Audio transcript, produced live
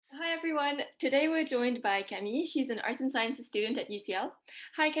everyone. Today we're joined by Camille. She's an arts and sciences student at UCL.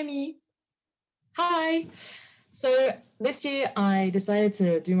 Hi, Camille. Hi. So this year I decided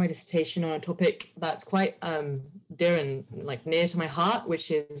to do my dissertation on a topic that's quite dear and near to my heart,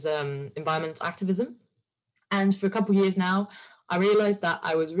 which is environmental activism. And for a couple of years now, I realized that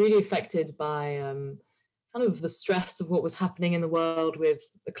I was really affected by kind of the stress of what was happening in the world with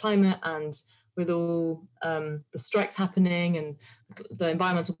the climate and with all the strikes happening and the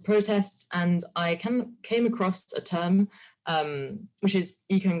environmental protests. And I came across a term which is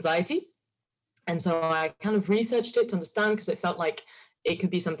eco-anxiety. And so I kind of researched it to understand, because it felt like it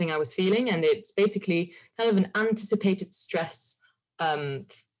could be something I was feeling. And it's basically kind of an anticipated stress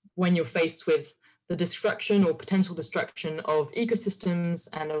when you're faced with the destruction or potential destruction of ecosystems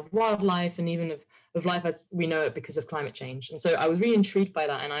and of wildlife and even of life as we know it because of climate change. And so I was really intrigued by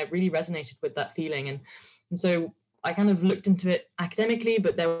that, and I really resonated with that feeling. And so I kind of looked into it academically,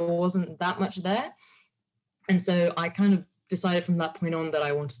 but there wasn't that much there. And so I kind of decided from that point on that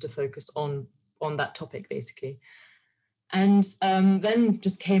I wanted to focus on that topic, basically. And then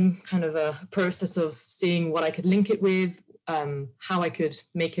just came kind of a process of seeing what I could link it with, how I could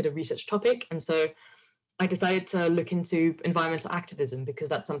make it a research topic. And so I decided to look into environmental activism, because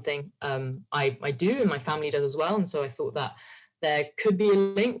that's something I do and my family does as well. And so I thought that there could be a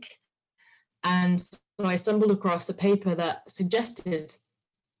link. And so I stumbled across a paper that suggested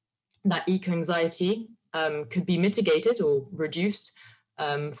that eco-anxiety could be mitigated or reduced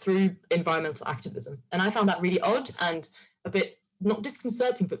through environmental activism. And I found that really odd and a bit, not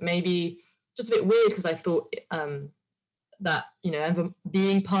disconcerting, but maybe just a bit weird, because I thought that,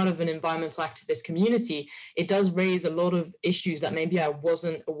 being part of an environmental activist community, it does raise a lot of issues that maybe I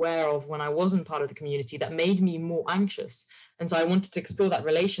wasn't aware of when I wasn't part of the community, that made me more anxious. And so I wanted to explore that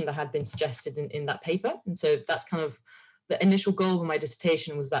relation that had been suggested in that paper. And so that's kind of the initial goal of my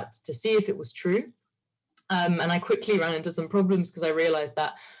dissertation, was that to see if it was true. And I quickly ran into some problems, because I realized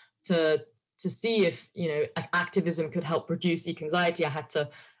that to see if activism could help reduce eco-anxiety, I had to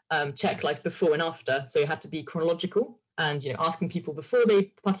check before and after. So it had to be chronological, and asking people before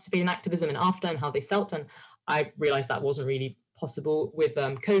they participate in activism and after, and how they felt. And I realized that wasn't really possible with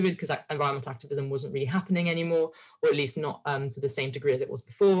COVID, because environmental activism wasn't really happening anymore, or at least not to the same degree as it was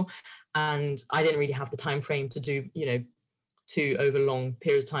before. And I didn't really have the time frame to do to over long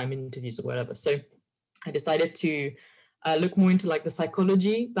periods of time interviews or whatever. So I decided to look more into the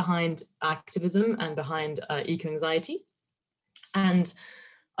psychology behind activism and behind eco-anxiety. And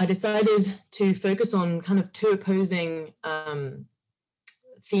I decided to focus on kind of two opposing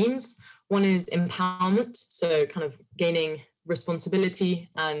themes. One is empowerment, so kind of gaining responsibility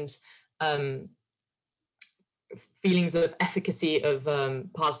and feelings of efficacy of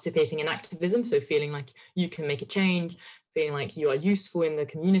participating in activism, so feeling like you can make a change, feeling like you are useful in the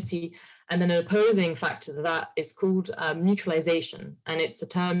community. And then an opposing factor to that is called neutralization. And it's a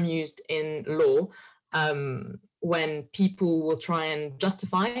term used in law when people will try and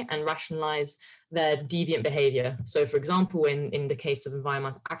justify and rationalize their deviant behavior. So for example, in the case of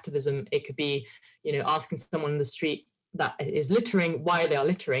environmental activism, it could be, asking someone in the street that is littering why they are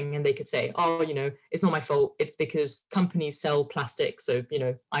littering, and they could say, oh, it's not my fault, it's because companies sell plastic, so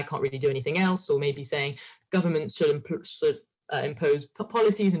I can't really do anything else. Or maybe saying governments should impose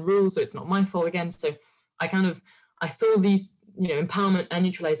policies and rules, so it's not my fault again. So I saw these empowerment and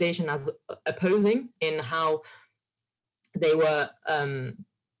neutralization as opposing in how they were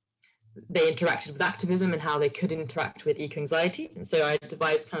they interacted with activism and how they could interact with eco-anxiety. And so I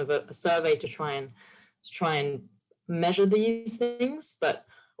devised kind of a survey to try and measure these things. But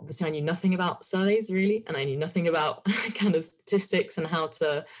obviously I knew nothing about surveys really, and I knew nothing about kind of statistics and how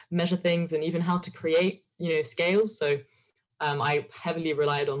to measure things and even how to create scales. So I heavily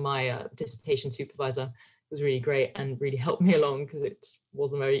relied on my dissertation supervisor. It was really great and really helped me along, because it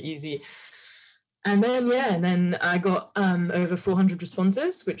wasn't very easy. And then I got over 400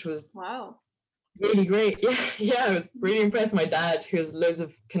 responses, which was wow, really great. Yeah, I was really impressed. My dad, who has loads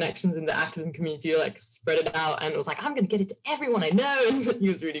of connections in the activism community, spread it out and was like, I'm going to get it to everyone I know. And he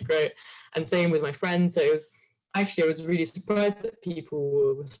was really great. And same with my friends. So I was really surprised that people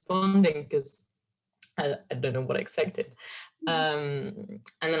were responding, because I don't know what I expected. And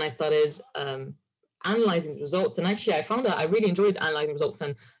then I started analyzing the results, and actually I found that I really enjoyed analyzing results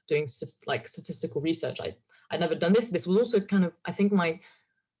and doing statistical research. I'd never done this. This was also kind of, I think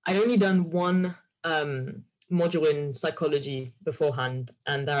I'd only done one module in psychology beforehand,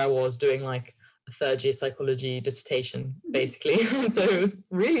 and there I was doing a third year psychology dissertation basically. And so it was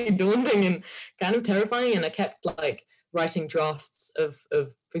really daunting and kind of terrifying, and I kept writing drafts of,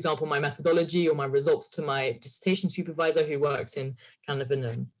 for example, my methodology or my results to my dissertation supervisor, who works in kind of in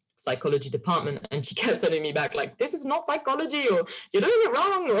a psychology department, and she kept sending me back like, this is not psychology, or you're doing it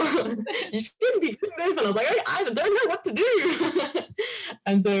wrong, or you shouldn't be doing this. And I was like, I don't know what to do.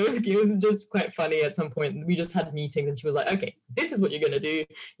 And so it was just quite funny. At some point we just had meetings and she was like, okay, this is what you're going to do, you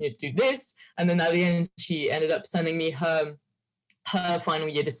need to do this. And then at the end she ended up sending me her final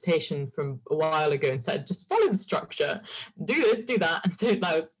year dissertation from a while ago and said, just follow the structure, do this, do that. And so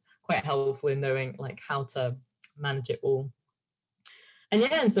that was quite helpful in knowing like how to manage it all. And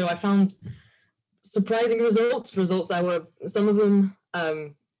yeah, and so I found surprising results that were, some of them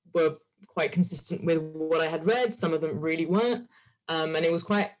were quite consistent with what I had read, some of them really weren't. And it was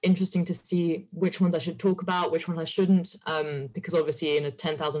quite interesting to see which ones I should talk about, which ones I shouldn't, because obviously in a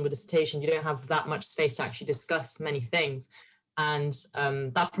 10,000 word dissertation, you don't have that much space to actually discuss many things. And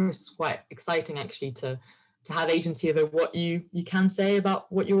that was quite exciting, actually, to have agency over what you can say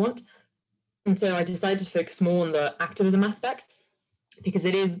about what you want. And so I decided to focus more on the activism aspect, because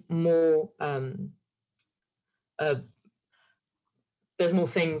it is more, there's more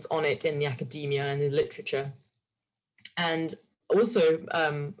things on it in the academia and the literature. And also,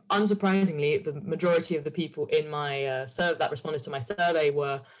 unsurprisingly, the majority of the people in my that responded to my survey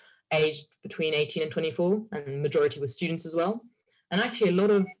were aged between 18 and 24, and majority were students as well. And actually,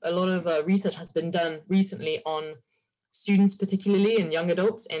 a lot of research has been done recently on students, particularly, and young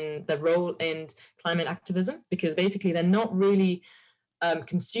adults, in their role in climate activism, because basically they're not really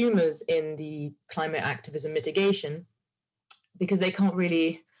consumers in the climate activism mitigation, because they can't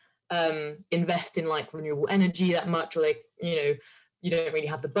really invest in like renewable energy that much, or like, you don't really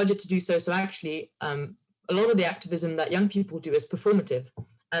have the budget to do so. So actually, a lot of the activism that young people do is performative,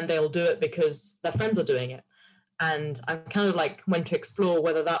 and they'll do it because their friends are doing it. And I kind of like went to explore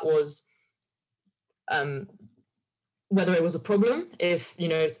whether that was, whether it was a problem if,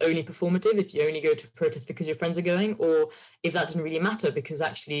 it's only performative, if you only go to protest because your friends are going, or if that didn't really matter, because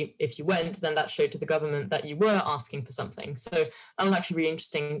actually if you went, then that showed to the government that you were asking for something. So that was actually really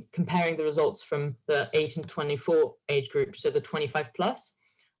interesting, comparing the results from the 18 to 24 age group, so the 25 plus.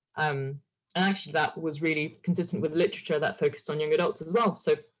 And actually that was really consistent with literature that focused on young adults as well.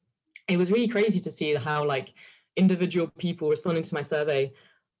 So it was really crazy to see how like individual people responding to my survey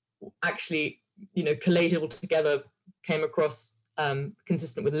actually, collated all together, came across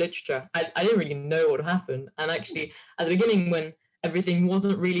consistent with literature. I didn't really know what happened. And actually at the beginning, when everything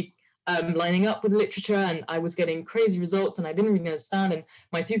wasn't really lining up with literature and I was getting crazy results and I didn't really understand, and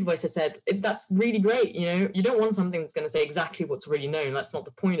my supervisor said, that's really great, you don't want something that's going to say exactly what's already known. That's not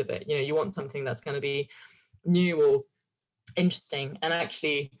the point of it. You want something that's going to be new or interesting. And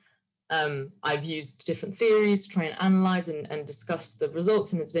actually I've used different theories to try and analyze and discuss the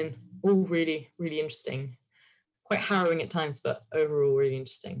results, and it's been all really, really interesting. Quite harrowing at times, but overall really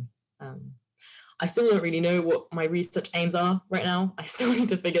interesting. I still don't really know what my research aims are right now. I still need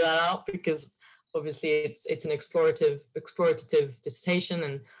to figure that out, because obviously it's an explorative dissertation,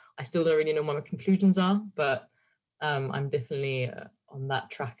 and I still don't really know what my conclusions are, but I'm definitely on that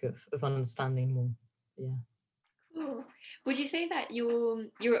track of understanding more. Yeah. Cool. Would you say that your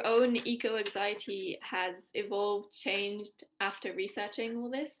own eco-anxiety has evolved, changed after researching all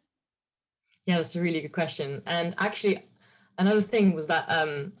this? Yeah, that's a really good question. And actually, another thing was that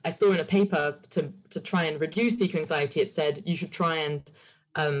I saw in a paper to try and reduce eco-anxiety, it said you should try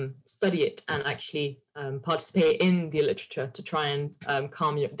and study it and actually participate in the literature to try and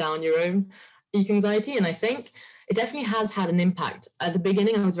calm down your own eco-anxiety. And I think it definitely has had an impact. At the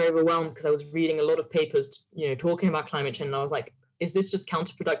beginning, I was very overwhelmed because I was reading a lot of papers, talking about climate change, and I was like, is this just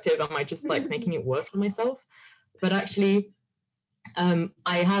counterproductive? Am I just like making it worse for myself? But actually,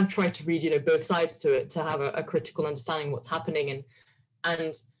 I have tried to read, both sides to it, to have a critical understanding of what's happening.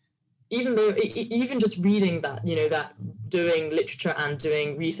 And even though, even just reading that, that doing literature and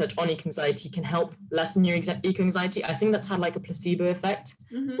doing research on eco-anxiety can help lessen your eco-anxiety, I think that's had like a placebo effect,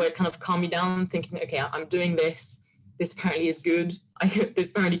 where it's kind of calmed me down, thinking, okay, I'm doing this apparently is good, this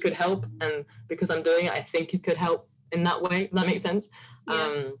apparently could help, and because I'm doing it, I think it could help in that way. If that makes sense.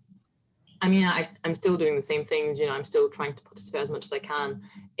 Yeah. I mean, I'm still doing the same things, I'm still trying to participate as much as I can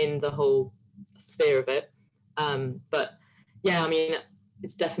in the whole sphere of it. But yeah, I mean,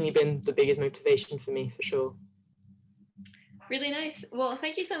 it's definitely been the biggest motivation for me, for sure. Really nice. Well,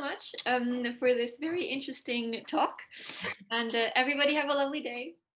 thank you so much for this very interesting talk, and everybody have a lovely day.